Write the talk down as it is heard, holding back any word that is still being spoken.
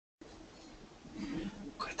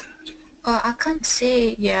Oh, I can't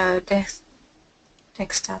see your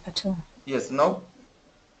desktop at all. Yes, now?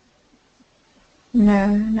 No,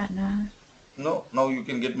 not now. No, now you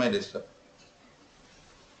can get my desktop.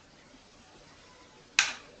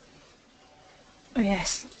 Oh,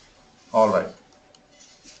 yes. All right.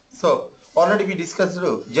 So already we discussed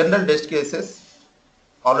general test cases.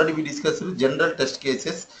 Already we discussed general test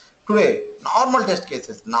cases. Today, normal test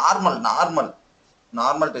cases. Normal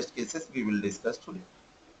test cases we will discuss today.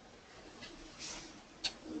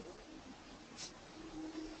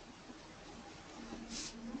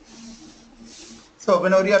 So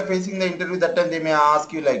whenever you are facing the interview, that time they may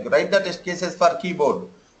ask you like write the test cases for keyboard.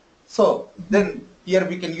 So then here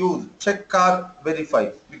we can use check or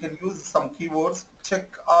verify. We can use some keywords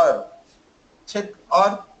check or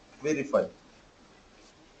verify.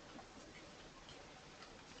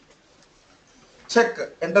 Check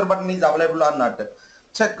enter button is available or not.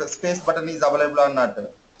 Check space button is available or not.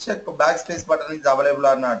 Check backspace button is available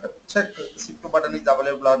or not. Check shift button is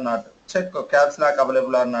available or not. Check caps lock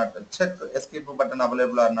available or not. Check escape button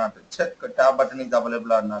available or not. Check tab button is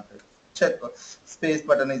available or not. Check space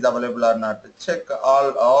button is available or not. Check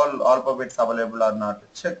all alphabets available or not.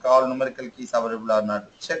 Check all numerical keys available or not.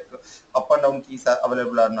 Check up and down keys are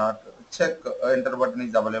available or not. Check enter button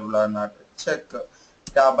is available or not. Check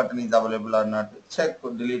tab button is available or not. Check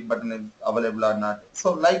delete button is available or not.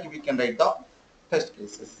 So like we can write the test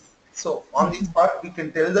cases. So on this part we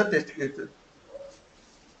can tell the test cases.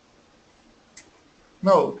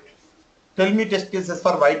 Now tell me test cases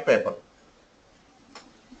for white paper.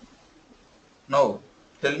 Now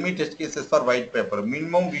tell me test cases for white paper.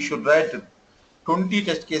 Minimum we should write 20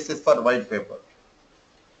 test cases for white paper.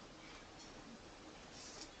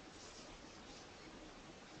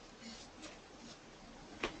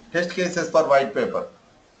 Test cases for white paper.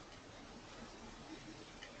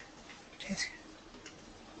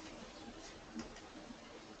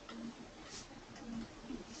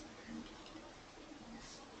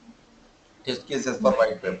 Test cases for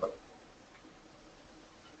white paper.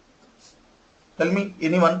 Tell me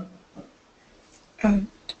anyone. Um,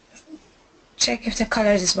 check if the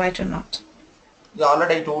color is white or not. Yeah,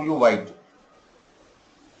 already I told you white.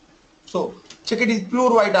 So check it is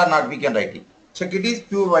pure white or not, we can write it. Check it is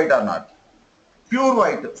pure white or not. Pure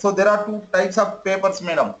white. So there are two types of papers,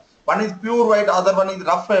 madam. One is pure white, other one is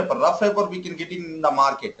rough paper. Rough paper we can get in the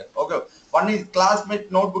market. Okay. One is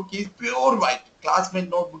classmate notebook is pure white. Classmate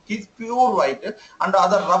notebook is pure white, and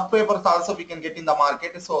other rough papers also we can get in the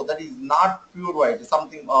market. So that is not pure white,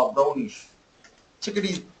 something brownish. Check it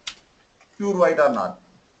is pure white or not.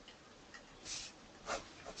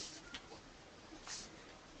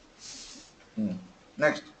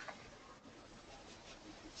 Next.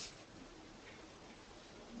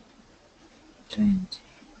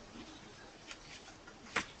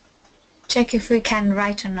 Check if we can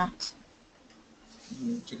write or not.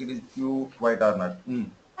 Check it is pure white or not.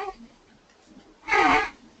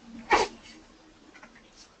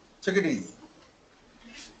 Check it is.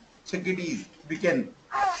 Check it is. We can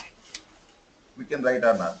write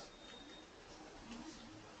or not.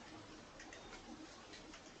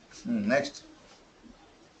 Next.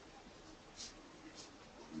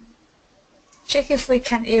 Check if we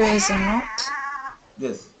can erase or not.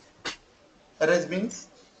 Yes. Erase means?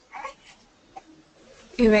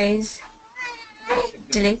 Erase.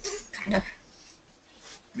 Delete, kind of.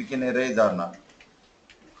 We can erase or not.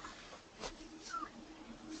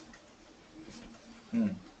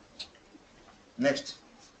 Next.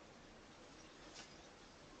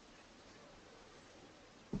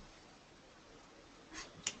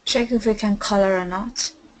 Check if we can color or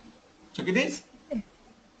not. Check it is.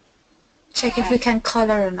 Check if we can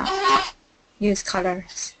color or not. Use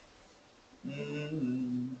colors.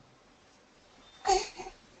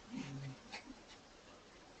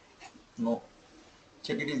 No.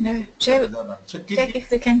 Check it is. No. Check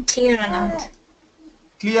if we can tear or not.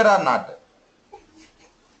 Clear or not?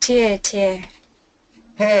 Tear.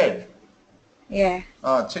 Head. Yeah.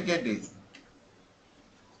 Check it is.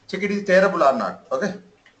 Check it is terrible or not. Okay.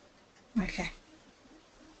 Okay.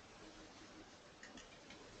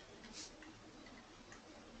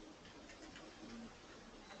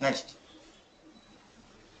 Next.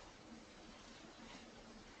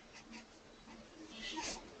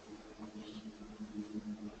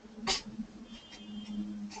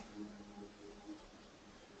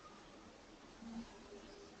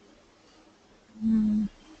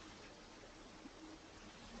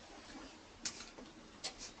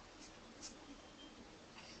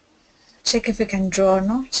 Check if we can draw or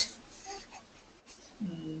not.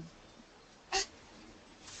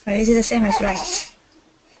 Or is it the same as right?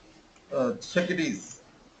 Check it is.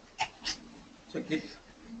 Check it.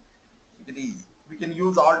 Check it is. We can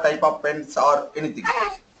use all type of pens or anything.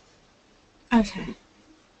 Okay.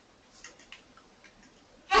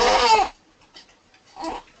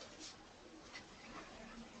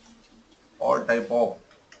 All type of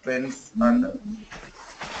pens and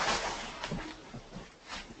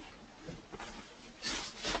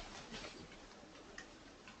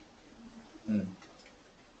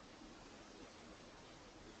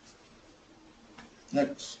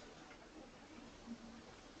next.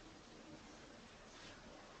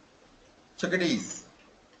 Check it is.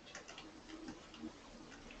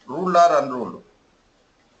 Ruled or unruled.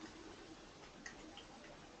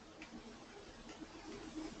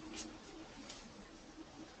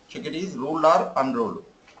 Check it is ruled or unruled.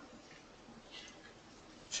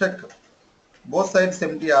 Check both sides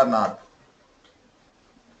empty or not.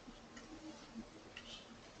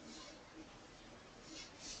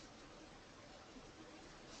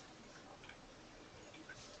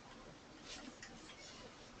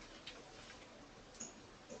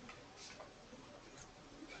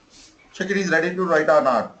 Check it is ready to write or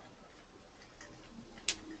not.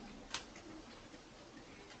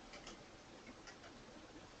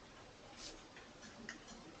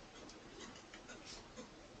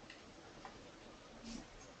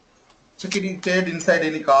 Check it is stayed inside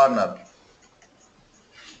any corner.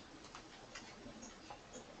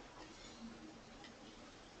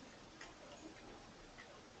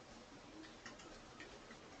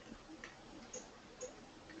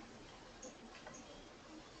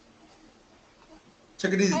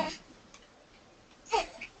 Check it is.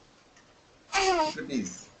 Check it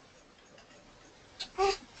is.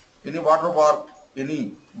 Any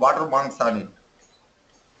water marks on it.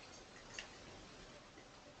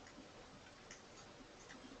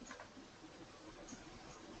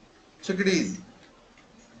 Check it is.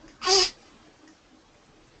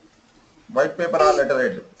 White paper or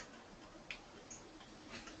letterhead.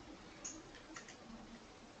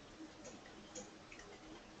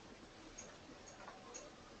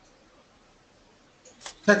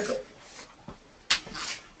 Check.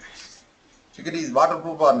 Check it is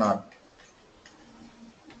waterproof or not.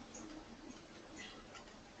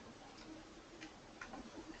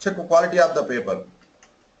 Check the quality of the paper.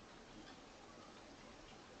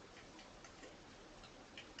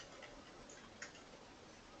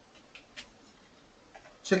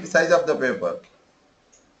 Check the size of the paper.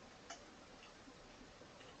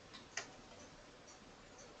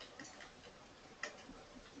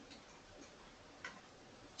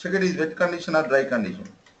 Check it is wet condition or dry condition.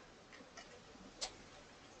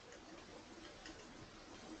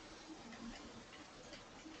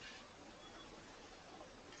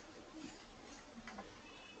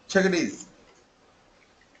 Check it is.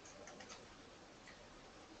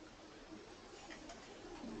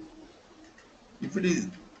 If it is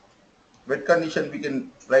wet condition, we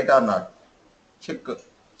can write or not. Check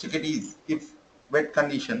it is if wet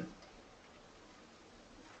condition,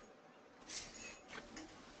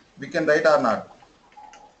 we can write or not.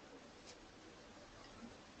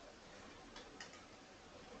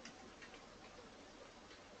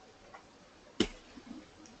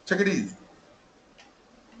 Check it is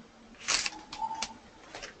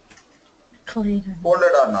Clean.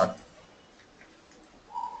 folded or not.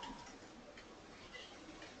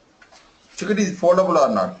 Check it is foldable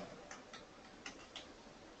or not.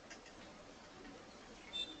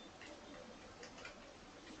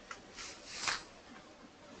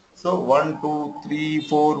 So 1, 2, 3,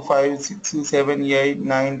 4, 5, 6, 7, 8,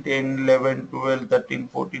 9, 10, 11, 12, 13,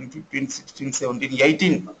 14, 15, 16, 17,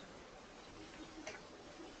 18.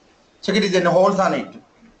 Check it is any holes on it.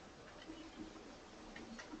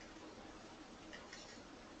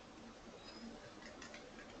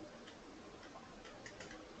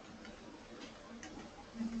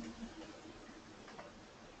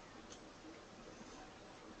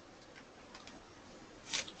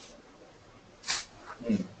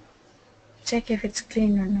 Check if it's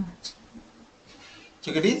clean or not.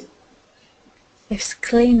 Check it is. If it's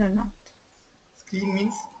clean or not. Clean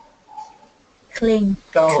means? Clean.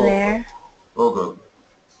 Oh. Clear. Okay.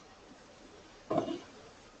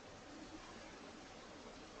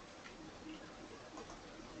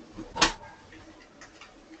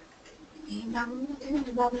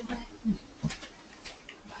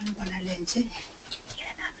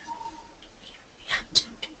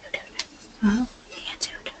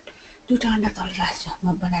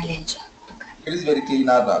 It is very clean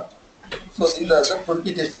or not. So these are the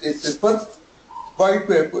 20 test cases for white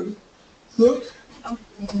paper. So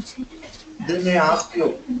they may ask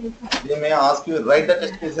you write the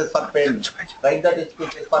test cases for pen, write the test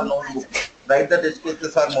cases for notebook, Write the test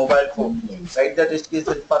cases for mobile phone. Write the test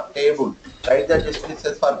cases for table. Write the test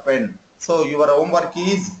cases for pen. So your homework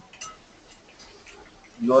is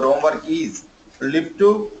lib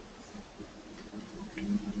 2.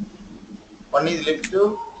 One is lib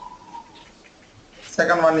 2.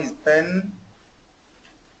 Second one is pen.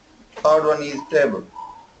 Third one is table.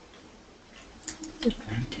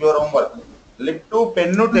 Your homework. Lib 2,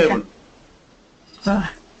 pen, no Okay. table.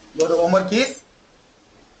 Your homework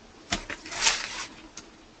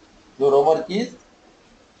is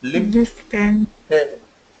lib This pen. table.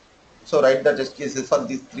 So write the test cases for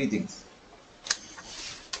these three things.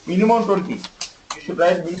 Minimum 20. You should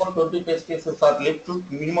write minimum 20 test cases for lib 2,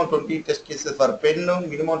 minimum 20 test cases for pen,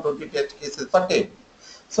 minimum 20 test cases for table.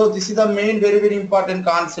 So this is the main very, very important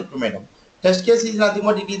concept, madam. Test case is nothing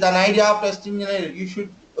but it is an idea of testing. You should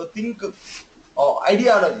think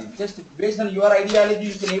ideology. Just based on your ideology,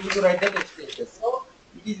 you can able to write the test cases. So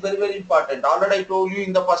it is very, very important. Already I told you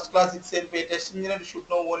in the first class itself, a test engineer should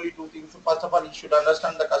know only two things. First of all, he should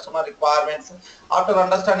understand the customer requirements. After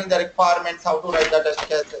understanding the requirements, how to write the test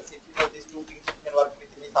cases. If you know these two things, you can work with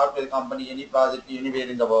any software company, any project, anywhere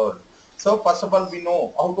in the world. So first of all, we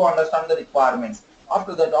know how to understand the requirements.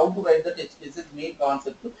 After that, how to write the test cases, main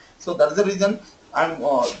concept. So that's the reason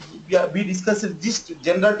we discussed just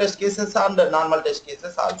general test cases and normal test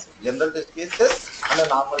cases also. General test cases and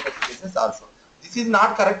normal test cases also. This is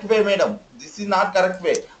not correct way, madam. This is not correct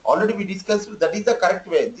way. Already we discussed that is the correct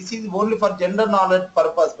way. This is only for general knowledge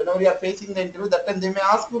purpose. Whenever you are facing the interview, that time they may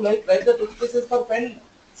ask you like write the test cases for pen.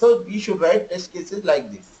 So we should write test cases like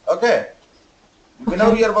this. Okay.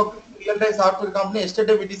 Whenever Okay. you are working in real-time software company,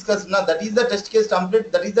 yesterday we discussed now that is the test case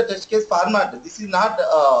template, that is the test case format. This is not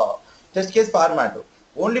test case format.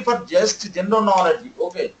 Only for just general knowledge.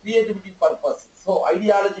 Okay, creativity purpose. So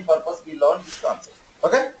ideology purpose we learn this concept.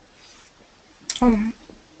 Okay. Alright.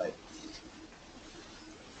 Right.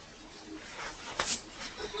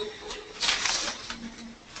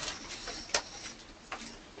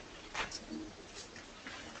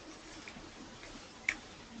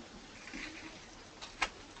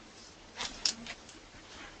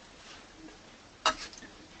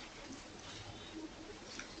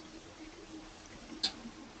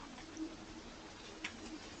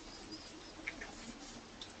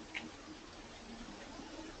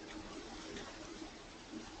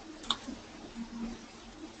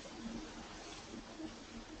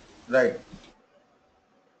 Right.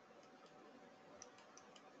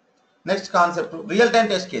 Next concept to real-time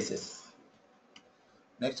test cases.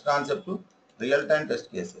 Next concept to real-time test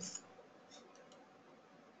cases.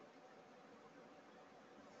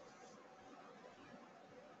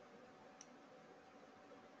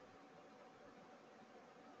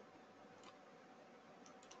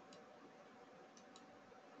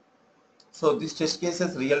 So these test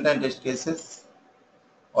cases, real-time test cases,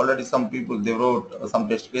 already some people they wrote some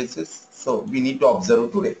test cases. So we need to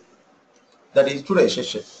observe today. That is today's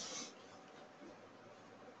session.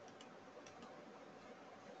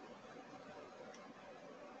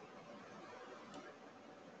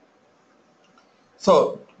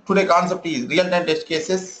 So today concept is real-time test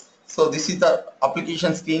cases. So this is the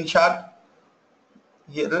application screenshot.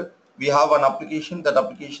 Here we have an application. That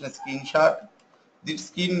application is screenshot. The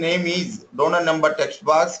screen name is donor number text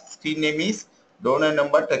box. Screen name is donor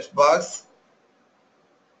number text box.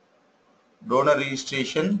 Donor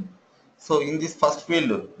registration. So in this first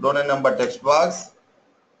field, donor number text box.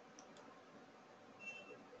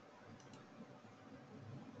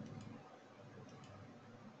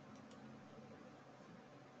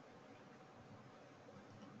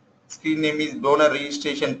 Screen name is donor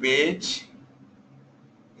registration page.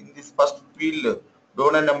 In this first field,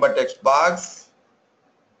 donor number text box.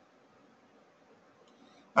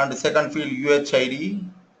 And the second field, UHID.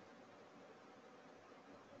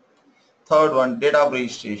 Third one, date of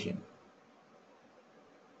registration.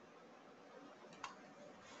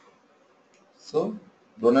 So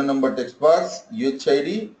donor number text box,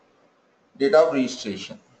 UHID, date of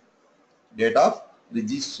registration. Date of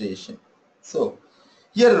registration. So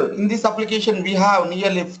here in this application we have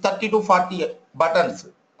nearly 30 to 40 buttons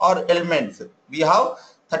or elements. We have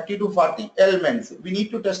 30 to 40 elements. We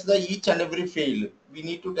need to test the each and every field. We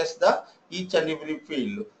need to test the each and every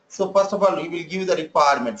field. So first of all, we will give the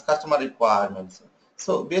requirements, customer requirements.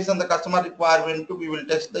 So based on the customer requirement, we will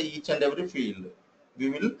test the each and every field. We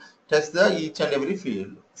will test the each and every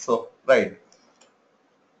field. So right.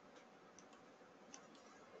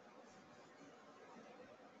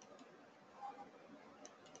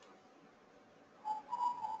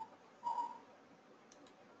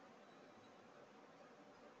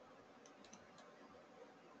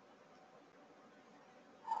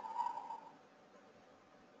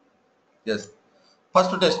 Yes.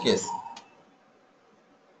 First test case.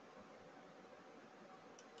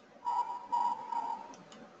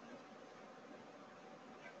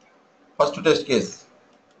 First test case.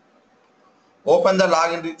 Open the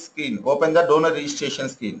login screen. Open the donor registration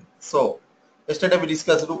screen. So, yesterday we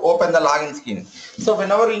discussed to open the login screen. So,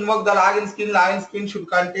 whenever you invoke the login screen should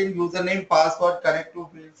contain username, password, connect to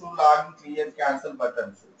fields, to login, clear, cancel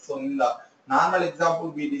buttons. So, in the normal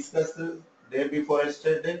example we discussed day before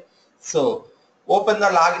yesterday. So, open the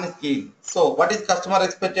login screen. So, what is customer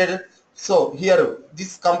expected? So here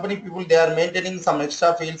this company people they are maintaining some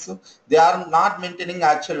extra fields. They are not maintaining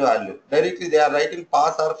actual value. Directly they are writing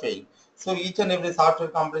pass or fail. So each and every software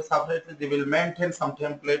company separately they will maintain some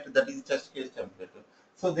template that is test case template.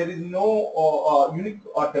 So there is no unique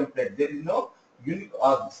template. There is no unique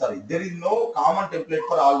there is no common template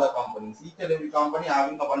for all the companies. Each and every company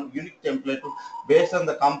having a one unique template. Based on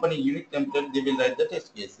the company unique template they will write the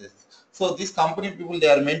test cases. So this company people they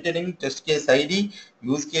are maintaining test case ID,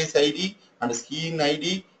 use case ID and scheme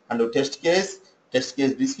ID and test case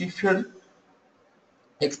description,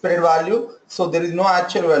 expired value. So there is no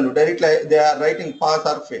actual value. Directly they are writing pass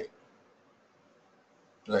or fail.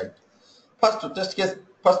 Right. First test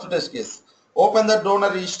case. Open the donor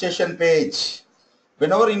registration page.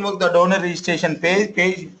 Whenever you invoke the donor registration page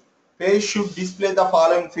should display the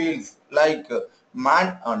following fields like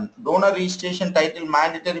donor registration title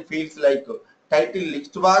mandatory fields like title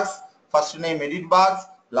list box, first name edit box,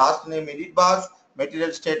 last name edit box,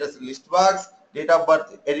 material status list box, date of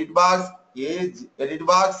birth edit box, age edit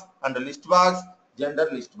box, and list box, gender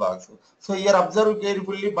list box. So here observe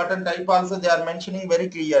carefully, button type also they are mentioning very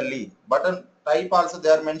clearly. Button type also they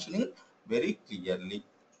are mentioning very clearly.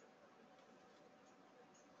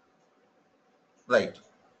 Right.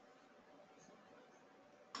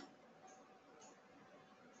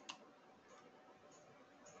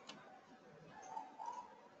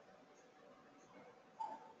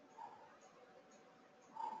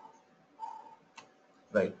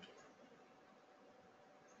 Right.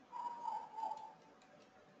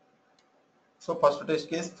 So first test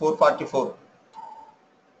case 444.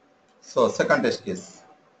 So second test case.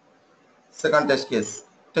 Second test case.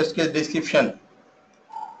 Test case description.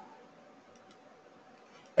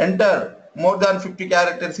 Enter more than 50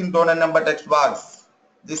 characters in donor number text box.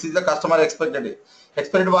 This is the customer expected.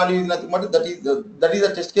 Expected value is nothing but that is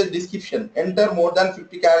the test case description. Enter more than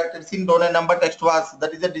 50 characters in donor number text box.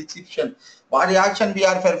 That is the description. What action we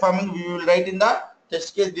are performing, we will write in the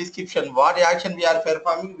test case description. What action we are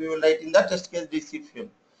performing, we will write in the test case description.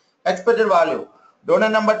 Expected value. Donor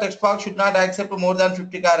number text box should not accept more than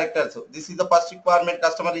 50 characters. So this is the first requirement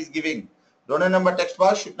customer is giving. Donor number text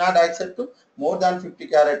box should not accept more than 50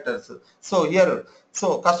 characters. So here,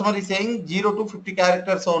 so customer is saying 0 to 50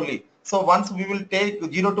 characters only. So once we will take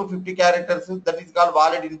 0 to 50 characters, that is called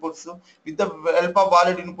valid inputs. With the help of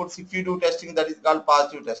valid inputs, if you do testing, that is called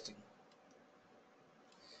positive testing.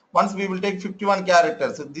 Once we will take 51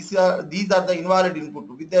 characters. So these are the invalid input.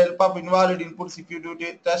 With the help of invalid inputs, if you do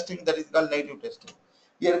testing, that is called negative testing.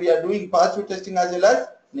 Here we are doing positive testing as well as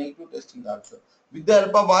negative testing also. With the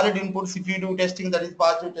help of valid inputs, if you do testing, that is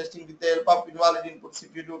positive testing. With the help of invalid inputs,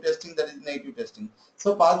 if you do testing, that is negative testing.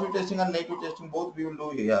 So positive testing and negative testing both we will do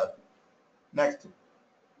here. Next.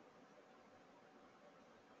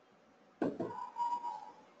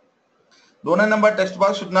 Donor number text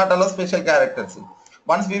box should not allow special characters.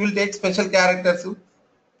 Once we will take special characters,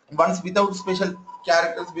 once without special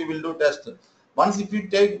characters we will do test. Once if you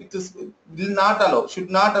take with this will not allow, should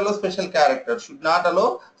not allow special characters, should not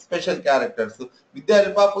allow special characters. So with the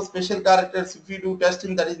help of special characters, if you do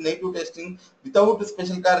testing, that is negative testing. Without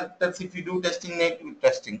special characters, if you do testing, negative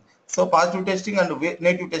testing. So positive testing and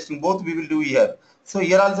negative testing both we will do here. So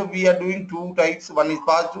here also we are doing two types. One is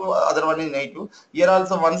positive, other one is negative. Here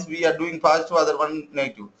also once we are doing positive, other one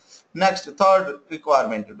negative. Next, third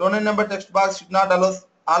requirement. Donor number text box should not allow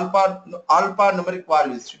alphanumeric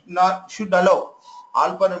values. Should allow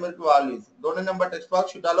alphanumeric values. Donor number text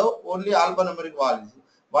box should allow only alphanumeric values.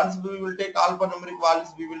 Once we will take alphanumeric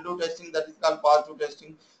values, we will do testing that is called positive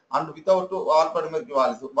testing, and without alphanumeric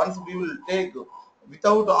values. Once we will take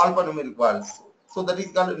without alphanumeric values, so that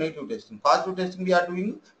is called negative testing. Positive testing we are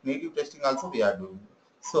doing, negative testing also we are doing.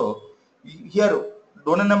 So here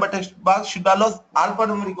donor number text box should allow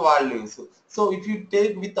alphanumeric values. So if you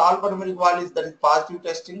take with alphanumeric values, that is positive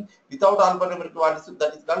testing. Without alphanumeric values,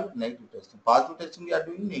 that is called negative testing. Positive testing we are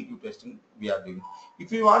doing, negative testing we are doing.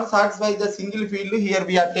 If you want to satisfy the single field, here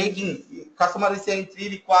we are taking, customer is saying 3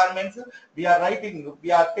 requirements. We are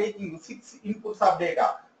taking 6 inputs of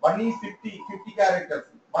data. One is 50 characters.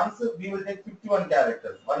 Once we will take 51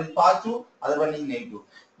 characters. One is positive, other one is negative.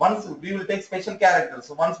 Once we will take special characters,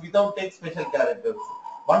 once without take special characters,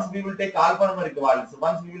 once we will take alphanumeric values,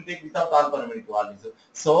 once we will take without alphanumeric values.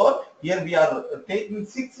 So here we are taking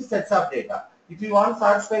 6 sets of data. If we want to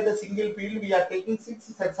satisfy the single field, we are taking 6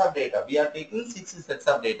 sets of data. We are taking 6 sets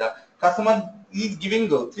of data. Customer is giving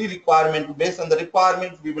 3 requirements. Based on the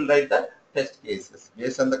requirements, we will write the test cases.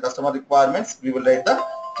 Based on the customer requirements, we will write the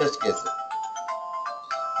test cases.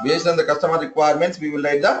 Based on the customer requirements, we will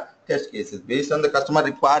write the test cases. Based on the customer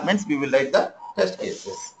requirements, we will write the test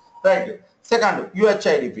cases. Right. Second,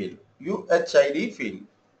 UHID field. UHID field.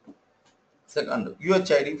 Second,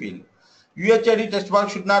 UHID field. UHID text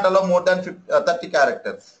box should not allow more than 30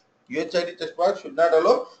 characters. UHID text box should not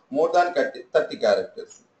allow more than 30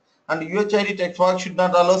 characters. And UHID text box should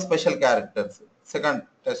not allow special characters. Second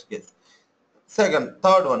test case.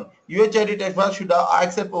 Third one, UHID text box should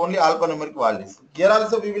accept only alphanumeric values. Here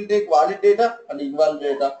also we will take valid data and invalid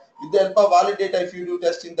data. With the help of valid data, if you do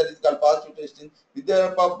testing, that is called positive testing. With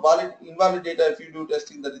the help of invalid data, if you do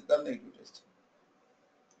testing, that is called negative testing.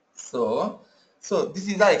 So this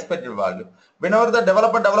is the expected value. Whenever the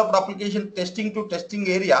developer application testing to testing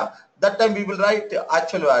area, that time we will write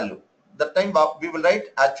actual value. That time we will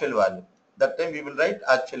write actual value. That time we will write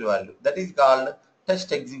actual value. That is called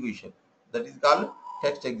test execution. That is called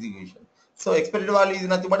test execution. So expected value is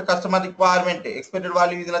nothing but customer requirement. Expected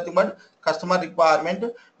value is nothing but customer requirement.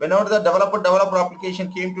 Whenever the developer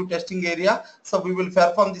application came to testing area, so we will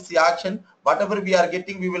perform this action. Whatever we are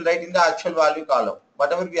getting, we will write in the actual value column.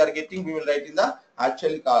 Whatever we are getting, we will write in the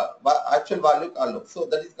actual value column. So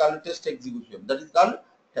that is called test execution. That is called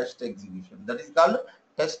test execution. That is called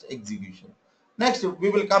test execution. Next, we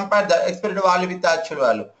will compare the expected value with the actual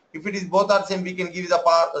value. If it is both are same, we can give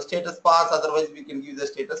the status pass. Otherwise, we can give the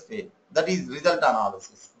status fail. That is result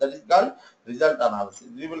analysis. That is called result analysis.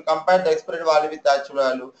 We will compare the expected value with the actual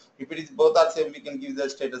value. If it is both are same, we can give the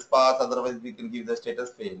status pass. Otherwise, we can give the status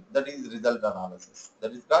fail. That is result analysis.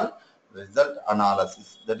 That is called result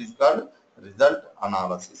analysis. That is called result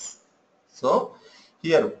analysis. So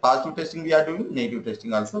here positive testing we are doing, negative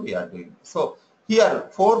testing also we are doing. So here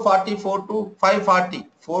 444 to 540,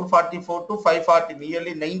 444 to 540,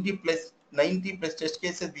 nearly 90 plus test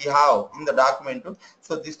cases we have in the document.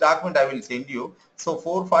 So this document I will send you. So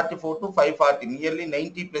 444 to 540, nearly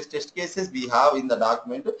 90 plus test cases we have in the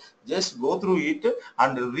document. Just go through it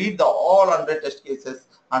and read the all 100 test cases,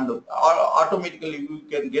 and automatically you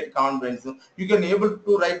can get confidence. You can able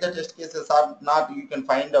to write the test cases or not, you can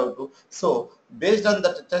find out. So based on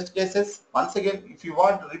the test cases, once again, if you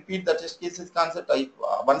want to repeat the test cases concept,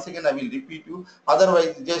 once again I will repeat you.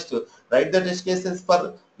 Otherwise, just write the test cases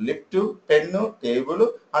for left to pen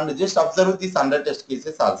table and just observe these 100 test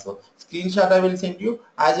cases also. Screenshot I will send you,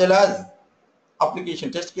 as well as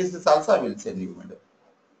application test cases also I will send you, madam.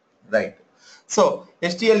 Right. So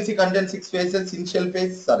STLC contains 6 phases. Initial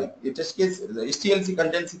phase, sorry, test case. STLC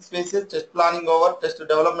contains 6 phases. Test planning over, test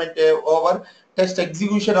development over, test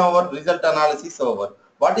execution over, result analysis over.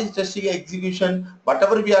 What is testing execution?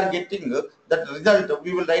 Whatever we are getting, that result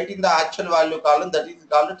we will write in the actual value column. That is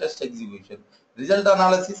called test execution. Result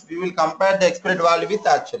analysis, we will compare the expected value with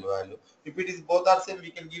actual value. If it is both are same,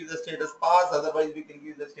 we can give the status pass. Otherwise, we can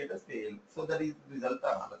give the status fail. So that is result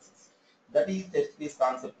analysis. That is test case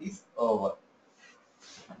concept is over.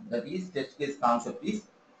 That is test case concept is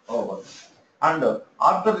over. And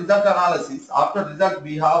after result analysis, after result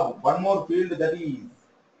we have one more field, that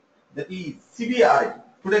is severity.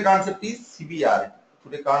 Today concept is severity.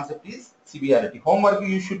 Today concept is severity. Homework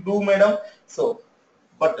you should do, madam. So,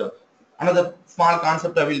 but another small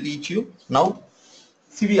concept I will teach you now.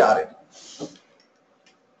 Severity.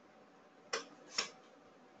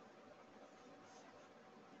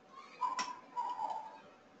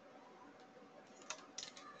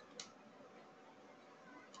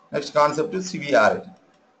 Next concept is severity.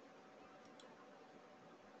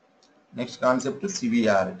 Next concept is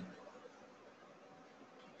severity.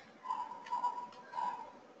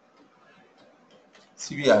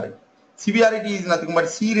 Severity. Severity is nothing but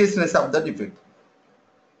seriousness of the defect.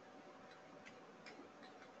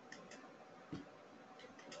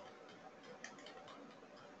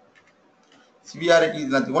 Severity is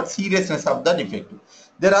nothing but seriousness of the defect.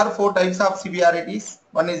 There are 4 types of severities.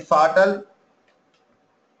 One is fatal,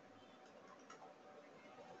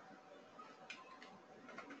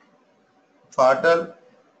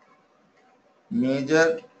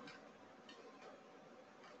 major,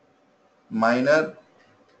 minor,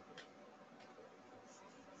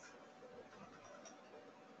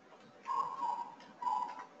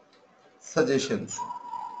 suggestions.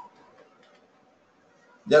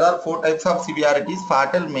 There are 4 types of severities: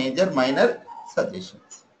 fatal, major, minor,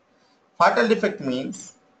 suggestions. Fatal defect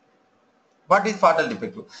means What is fatal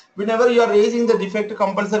defect? Whenever you are raising the defect,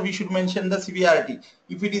 compulsory we should mention the severity.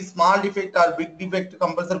 If it is small defect or big defect,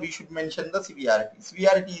 compulsory we should mention the severity.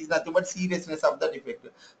 Severity is nothing but seriousness of the defect.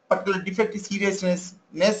 Particular defect is seriousness.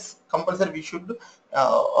 Compulsory we should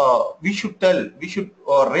tell. We should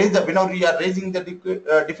raise the, whenever we are raising the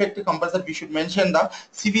defect, compulsory we should mention the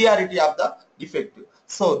severity of the defect.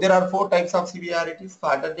 So there are 4 types of severities: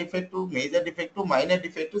 fatal defect, major defect, minor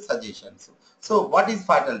defect, suggestions. So what is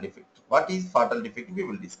fatal defect? What is fatal defect? We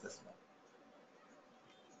will discuss now.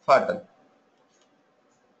 Fatal.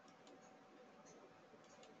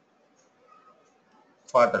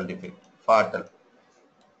 Fatal defect. Fatal.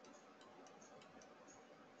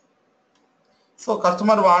 So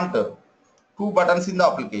customer want 2 buttons in the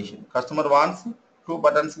application. Customer wants 2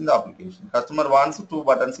 buttons in the application. Customer wants 2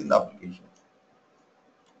 buttons in the application.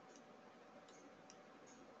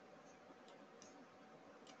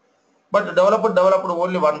 But developer developed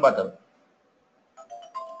only 1 button.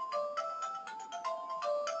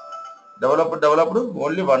 Developer developed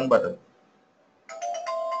only 1 button.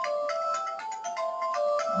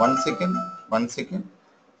 1 second. 1 second.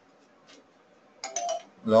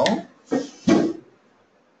 Hello.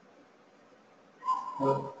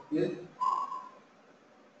 Yes.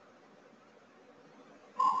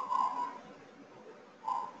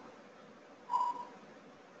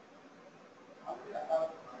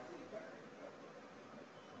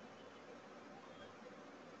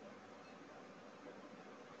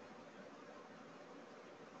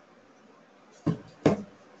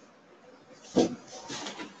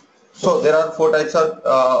 So there are 4 types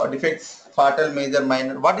of defects: fatal, major,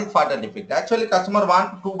 minor. What is fatal defect? Actually, customer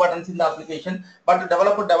want 2 buttons in the application, but the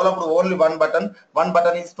developer developed only 1 button. 1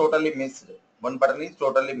 button is totally missed. 1 button is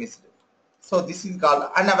totally missed. So this is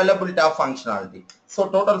called unavailability of functionality. So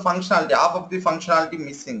total functionality, half of the functionality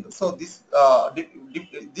missing. So this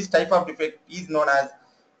type of defect is known as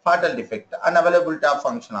fatal defect. Unavailability of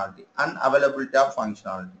functionality. Unavailability of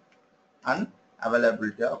functionality.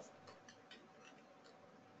 Unavailability of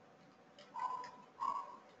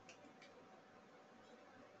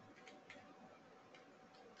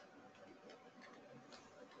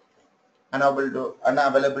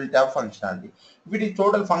unavailability of functionality. If it is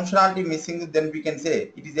total functionality missing, then we can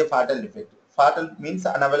say it is a fatal defect. Fatal means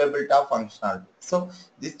unavailability of functionality. So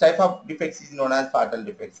this type of defects is known as fatal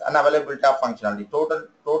defects. Unavailability of functionality,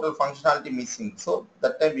 total functionality missing. So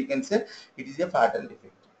that time we can say it is a fatal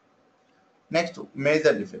defect. Next,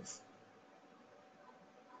 major defects.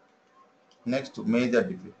 Next, major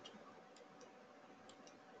defect.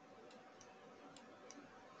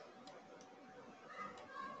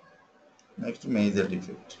 Next, major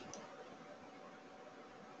defect.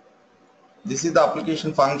 This is the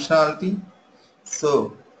application functionality.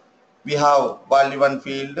 So we have value 1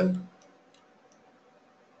 field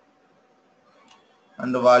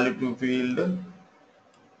and value 2 field,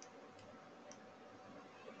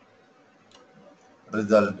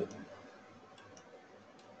 result.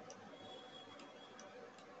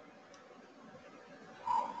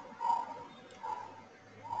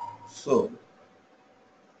 So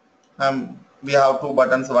we have 2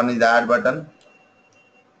 buttons. One is add button,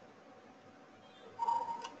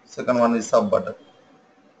 second one is sub button.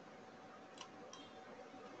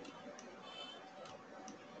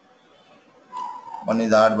 One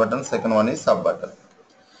is add button, second one is sub button.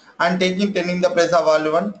 And taking 10 in the place of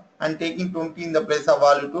value 1 and taking 20 in the place of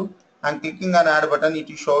value 2 and clicking on add button, it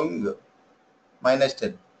is showing minus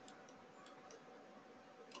 10.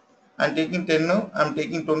 And taking 10, I'm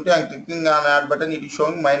taking 20 and clicking on add button, it is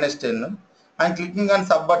showing minus 10. And clicking on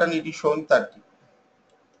sub button, it is showing 30.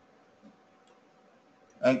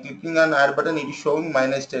 And clicking on add button, it is showing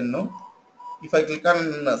minus 10. If I click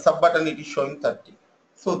on sub button, it is showing 30.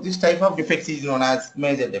 So this type of defects is known as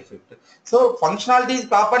major defect. So functionality is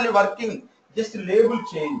properly working, just label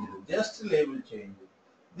change. Just label change.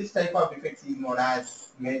 This type of defects is known as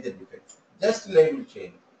major defects. Just label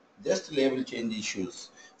change. Just label change issues.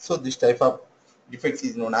 So this type of defects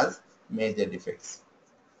is known as major defects.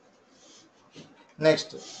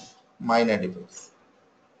 Next, minor defects.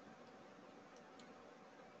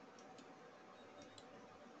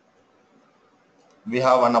 We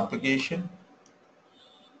have an application.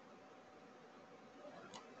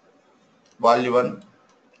 Value 1,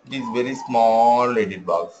 it is very small edit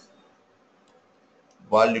box.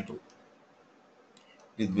 Value 2,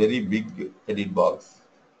 it is very big edit box.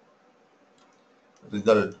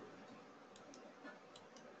 Result,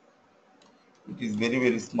 it is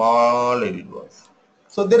very small edit box.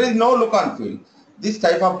 So there is no look and feel. This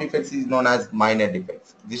type of defects is known as minor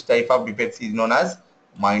defects. This type of defects is known as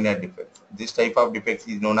minor defects. This type of defects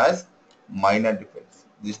is known as minor defects.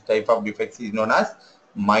 This type of defects is known as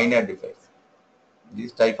minor defects.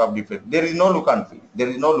 This type of defect, there is no look and feel. There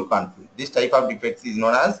is no look and feel. This type of defects is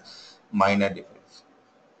known as minor defects.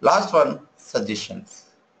 Last one, suggestions.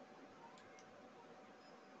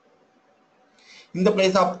 In the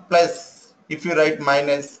place of plus, if you write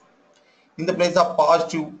minus, in the place of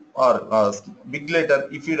positive or big letter,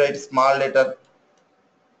 if you write small letter,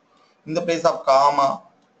 in the place of comma,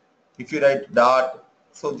 if you write dot,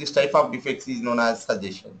 so this type of defects is known as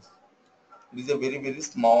suggestions. It is a very, very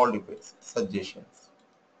small defects, suggestions.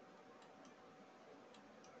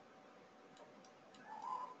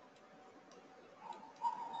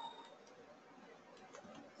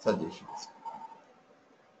 Suggestions.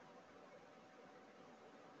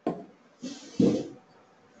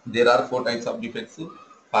 There are 4 types of defects: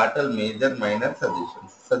 fatal, major, minor,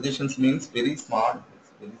 suggestions. Suggestions means very small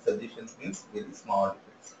defects. Very suggestions means very small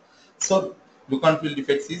defects. So look and feel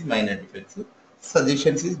defects is minor defects.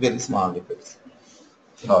 Suggestions is very small defects.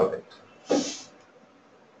 All right.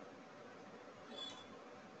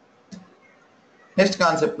 Next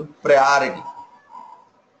concept, priority.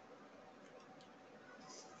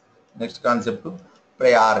 Next concept,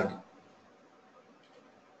 priority.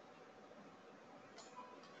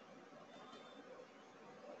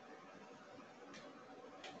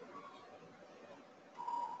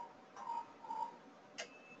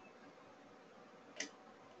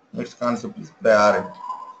 Next concept is priority.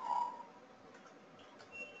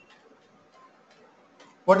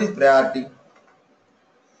 What is priority?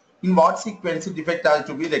 In what sequence defect has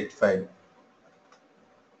to be rectified?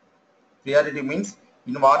 Priority means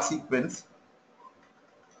in what sequence?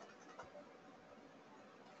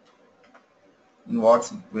 In what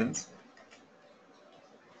sequence?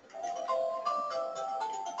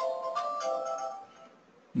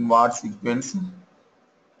 In what sequence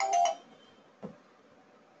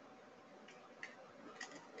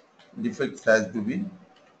defects has to be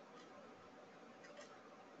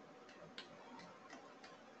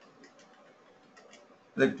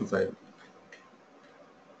rectified?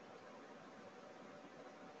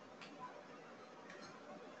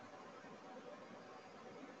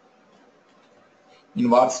 In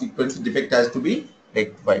what sequence defect has to be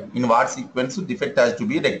rectified? In what sequence defect has to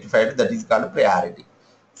be rectified? That is called priority.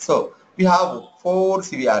 So we have 4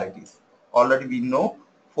 severities. Already we know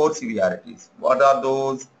 4 severities. What are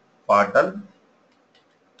those? Fatal,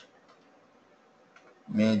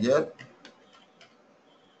 major,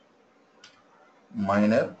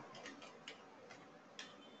 minor,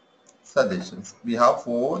 suggestions. We have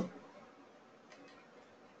 4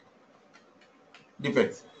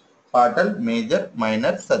 defects: fatal, major,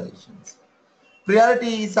 minor, suggestions.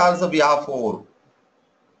 Priority is also we have 4.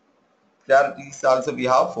 Priority is also we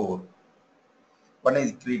have 4. One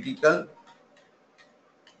is critical,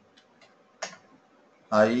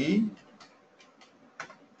 high,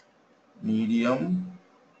 medium,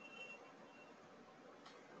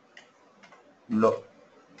 low.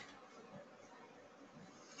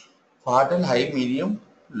 Fatal, high, medium,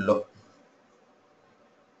 low.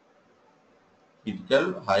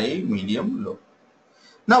 Critical, high, medium, low.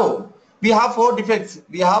 Now we have 4 defects.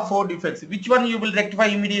 We have 4 defects. Which one you will rectify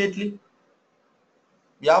immediately?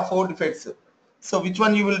 We have 4 defects. So which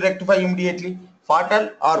one you will rectify immediately? Fatal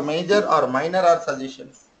or major or minor or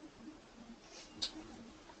suggestions?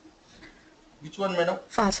 Which one, madam?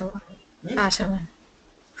 Fatal. Fatal.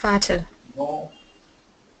 Fatal. No.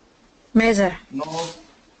 Major. No.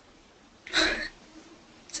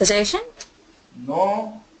 Suggestion?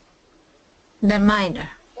 No. Then minor.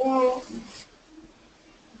 No.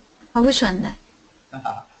 Or which one then?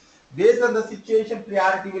 Based on the situation,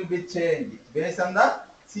 priority will be changed. Based on the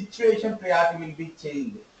situation, priority will be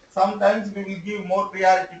changed. Sometimes we will give more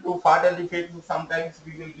priority to fatal defects. Sometimes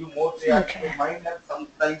we will give more priority to minor.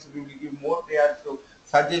 Sometimes we will give more priority to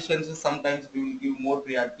suggestions. Sometimes we will give more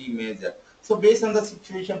priority major. So based on the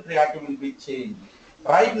situation, priority will be changed.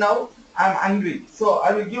 Right now, I am hungry, so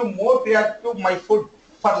I will give more priority to my food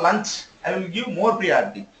for lunch. I will give more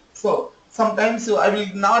priority. So sometimes I will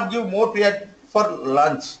not give more priority for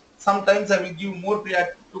lunch. Sometimes I will give more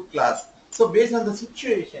priority to class. So based on the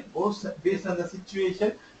situation,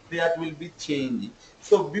 priority will be changed.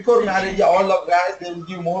 So before marriage, all the guys they will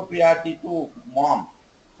give more priority to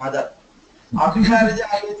mother. After marriage,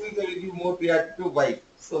 obviously they will give more priority to wife.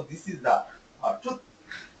 So this is the truth.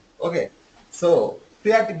 Okay. So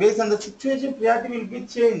priority based on the situation, priority will be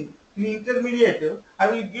changed. In intermediate, I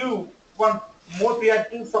will give one more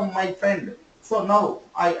priority to some my friend. So now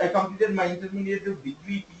I completed my intermediate degree,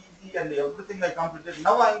 PG and everything I completed.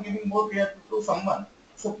 Now I am giving more priority to someone.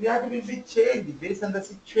 So priority will be changed based on the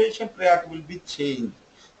situation. Priority will be changed.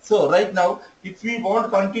 So right now, if we want to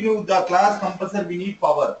continue the class compressor, we need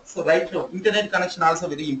power. So right now, internet connection also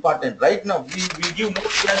very important. Right now, we give more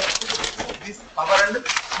priority to this power and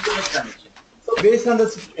internet connection. So based on the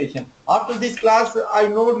situation, after this class, I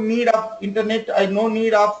no need of internet, I no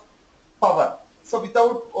need of power. So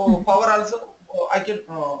without power also, I can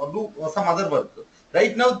do some other work.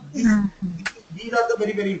 Right now, these are the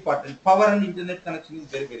very important. Power and internet connection is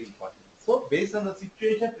very important. So based on the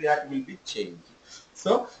situation, priority will be changed.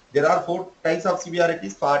 So there are 4 types of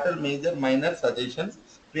severities: fatal, major, minor, suggestions.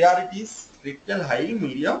 Priorities: critical, high,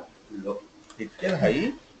 medium, low. Critical,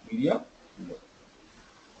 high, medium, low.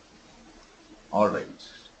 All right.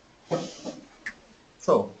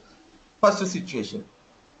 So first situation.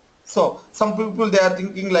 So some people they are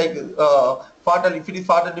thinking like fatal. If it is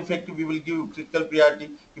fatal defective, we will give critical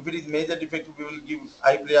priority. If it is major defective, we will give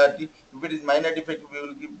high priority. If it is minor defective, we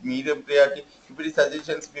will give medium priority. If it is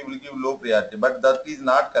suggestions, we will give low priority. But that is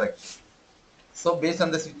not correct. So based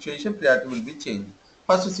on the situation, priority will be changed.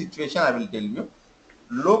 First situation I will tell you: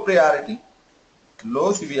 low priority,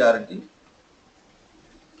 low severity,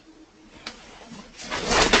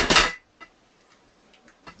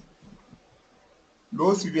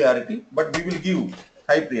 low severity, but we will give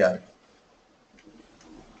high priority.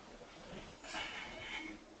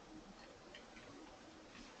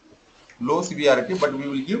 Low severity, but we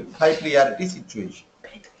will give high priority situation.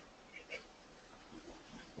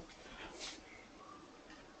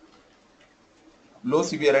 Low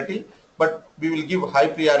severity, but we will give high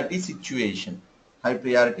priority situation. High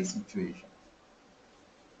priority situation.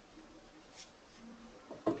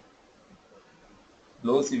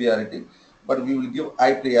 Low severity, but we will give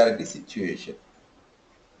high priority situation.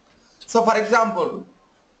 So for example,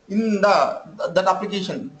 in that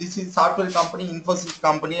application, this is software company, Infosys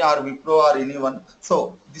company, or Wipro, or anyone.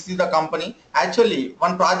 So this is the company. Actually,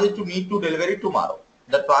 one project you need to deliver it tomorrow.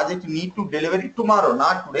 That project you need to deliver it tomorrow,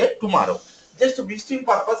 not today, tomorrow. Just visiting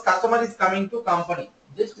purpose, customer is coming to company.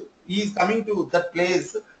 Just he is coming to that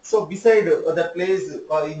place. So beside that place,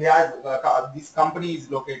 he has this company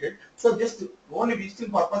is located. So just only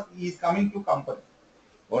visiting purpose, he is coming to company.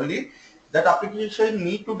 Only that application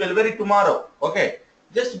need to deliver it tomorrow. Okay,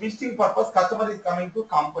 just visiting purpose, customer is coming to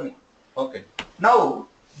company. Okay, now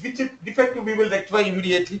which defect we will rectify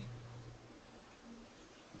immediately?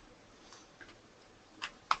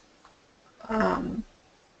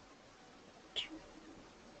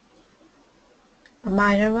 A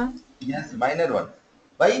minor one? Yes, minor one.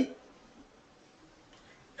 Why?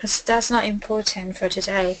 Because that's not important for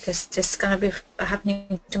today, because this is going to be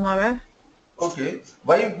happening tomorrow. Okay,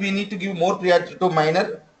 why we need to give more priority to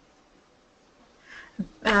minor?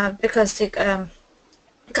 Because the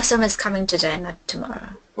customer is coming today, not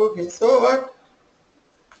tomorrow. Okay, so what?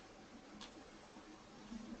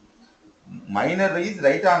 Minor is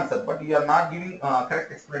right answer, but you are not giving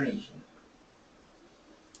correct explanation.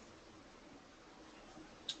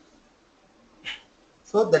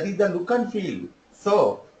 So that is the look and feel.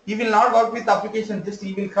 So he will not work with application, just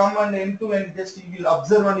he will come and end to end, just he will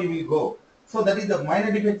observe and he will go. So that is the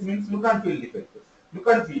minor defect, means look and feel defect. Look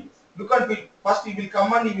and feel. Look and feel. First he will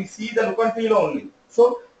come and he will see the look and feel only.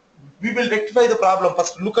 So we will rectify the problem.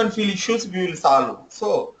 First look and feel issues we will solve.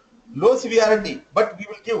 So low severity, but we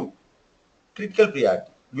will give critical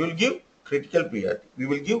priority. We will give critical priority. We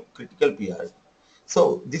will give critical priority.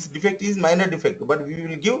 So this defect is minor defect, but we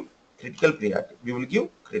will give critical priority. We will give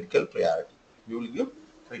critical priority. We will give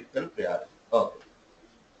critical priority. Okay.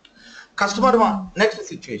 Customer one, next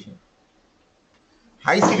situation.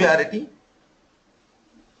 High severity.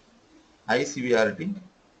 High severity.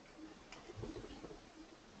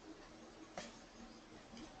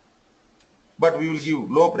 But we will give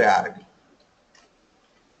low priority.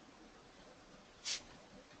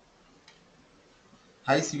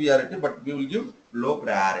 High severity, but we will give low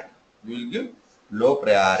priority. We will give low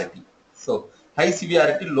priority. So high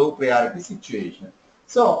severity, low priority situation.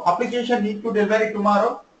 So application need to deliver it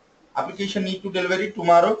tomorrow. Application need to deliver it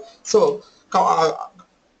tomorrow. So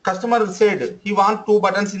customer said he want 2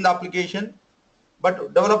 buttons in the application,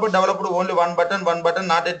 but developer developed only one button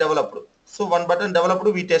not yet developed. So one button developed,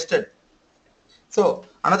 we tested. So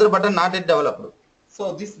another button not yet developed.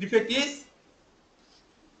 So this defect is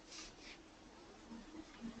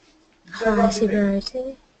High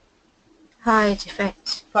severity, high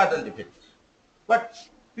defect. fatal defect. But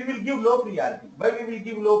we will give low priority. Why we will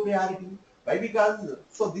give low priority? Why? Because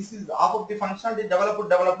so this is half of the functionality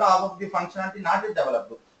developed, half of the functionality not yet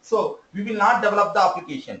developed. So we will not develop the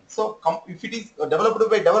application. So if it is developed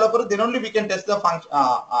by developer, then only we can test the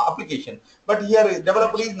application. But here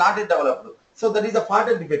developer is not yet developed. So that is a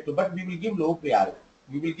fatal defect. But we will give low priority.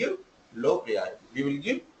 We will give low priority. We will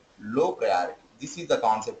give low priority. This is the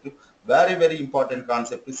concept, very, very important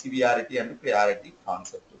concept, severity and priority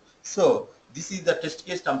concept. So this is the test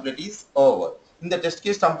case template is over. In the test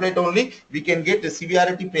case template only, we can get the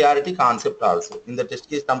severity priority concept also. In the test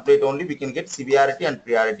case template only, we can get severity and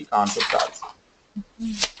priority concept also.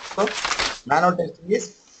 So manual testing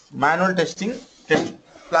is manual testing, test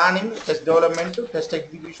planning, test development, test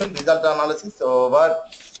execution, result analysis over.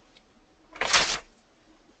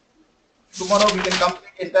 Tomorrow we can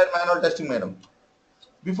complete entire manual testing, madam.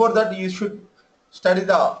 Before that, you should study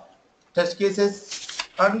the test cases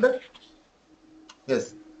and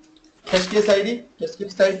yes, test case ID, test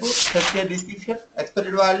case type, test case description,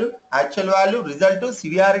 expected value, actual value, result,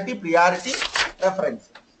 severity, priority,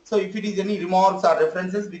 reference. So if it is any remarks or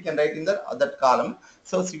references, we can write in that column.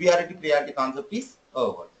 So severity, priority concept is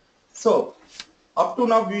over. So up to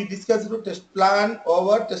now we discussed test plan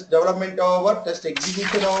over, test development over, test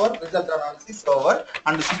execution over, result analysis over,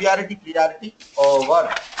 and severity, priority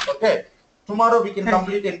over. Okay. Tomorrow we can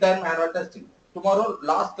complete entire manual testing. Tomorrow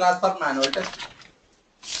last class for manual testing.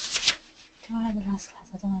 Tomorrow the last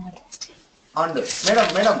class of the manual testing. And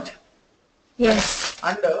madam. Yes.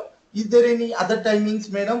 And is there any other timings,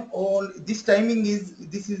 madam? Or this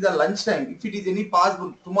is a lunch time. If it is any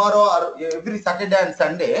possible tomorrow or every Saturday and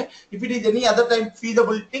Sunday, if it is any other time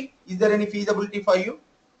feasibility, is there any feasibility for you?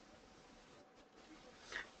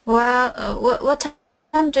 Well, what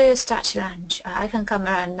time do you start your lunch? I can come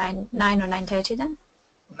around 9 or 9:30 then.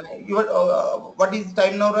 What is the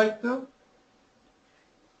time now right now?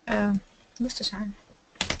 What's the time?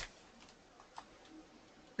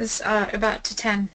 It's about to 10.